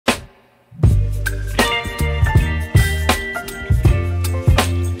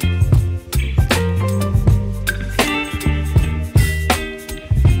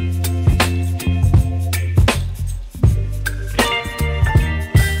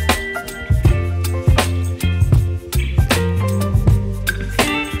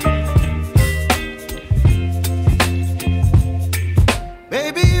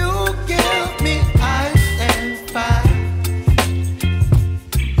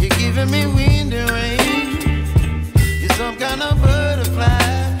giving me wind and rain. You're some kind of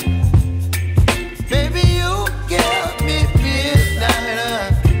butterfly. Baby, you give me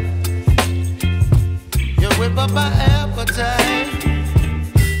midnight. You whip up my appetite.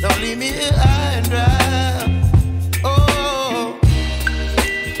 Don't leave me here high and dry. Oh,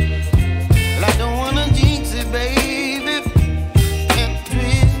 well, I don't wanna jinx it, baby, and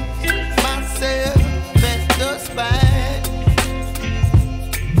twist myself at the spine.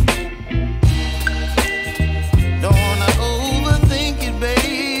 Don't wanna overthink it,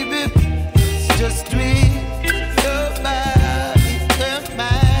 baby. It's just twist your body and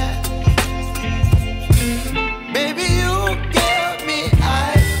mine. Baby, you give me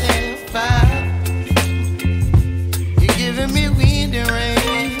ice and fire. You're giving me wind and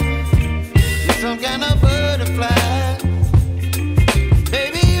rain. You're some kind of butterfly.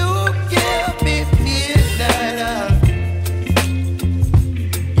 Baby, you give me midnight.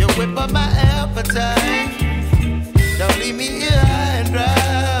 You whip up my appetite. Don't leave me here high and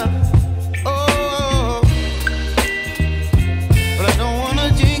dry. Oh, but I don't wanna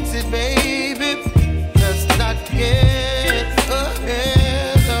jinx it, baby. Let's not get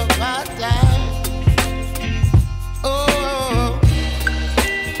ahead of my time. Oh,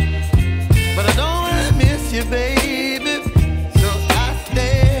 but I don't wanna miss you, baby. So I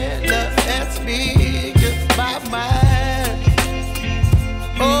stand up and speak my mind.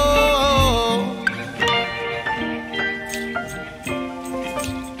 Oh.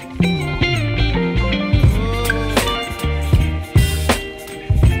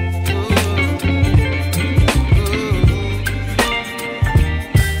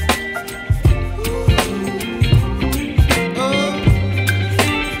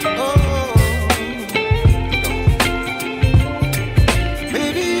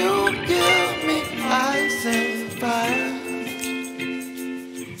 Baby, you give me ice and fire.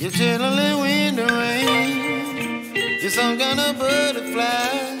 You're chilling wind and rain. You're some kind of butterfly.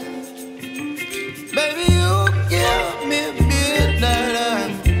 Baby, you give me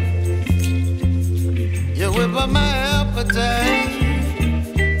midnight. You whip up my appetite.